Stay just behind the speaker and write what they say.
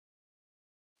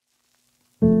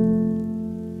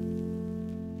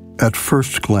At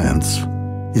first glance,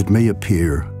 it may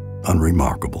appear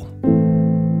unremarkable.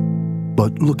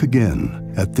 But look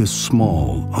again at this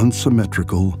small,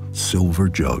 unsymmetrical silver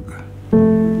jug.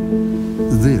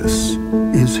 This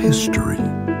is history,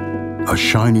 a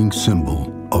shining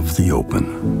symbol of the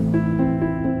open.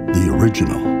 The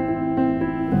original.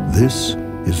 This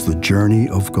is the journey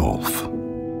of golf.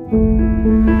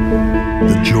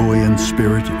 The joy and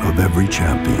spirit of every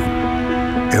champion,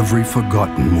 every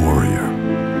forgotten warrior,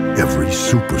 every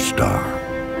superstar,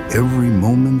 every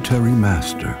momentary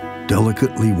master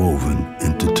delicately woven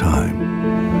into time.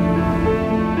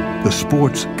 The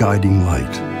sport's guiding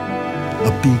light,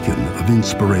 a beacon of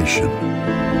inspiration,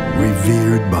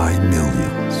 revered by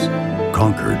millions,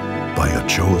 conquered by a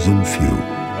chosen few.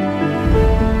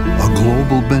 A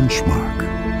global benchmark,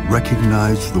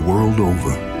 recognized the world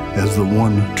over as the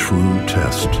one true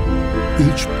test.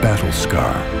 Each battle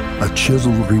scar, a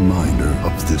chiseled reminder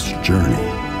of this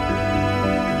journey.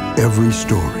 Every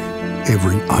story,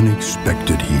 every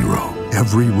unexpected hero,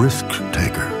 every risk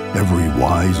taker, every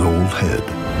wise old head,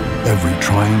 every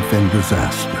triumph and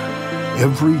disaster,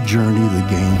 every journey the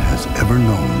game has ever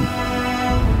known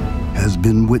has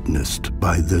been witnessed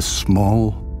by this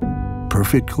small,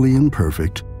 perfectly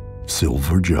imperfect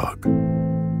silver jug.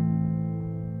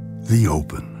 The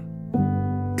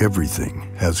open.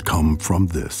 Everything has come from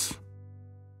this.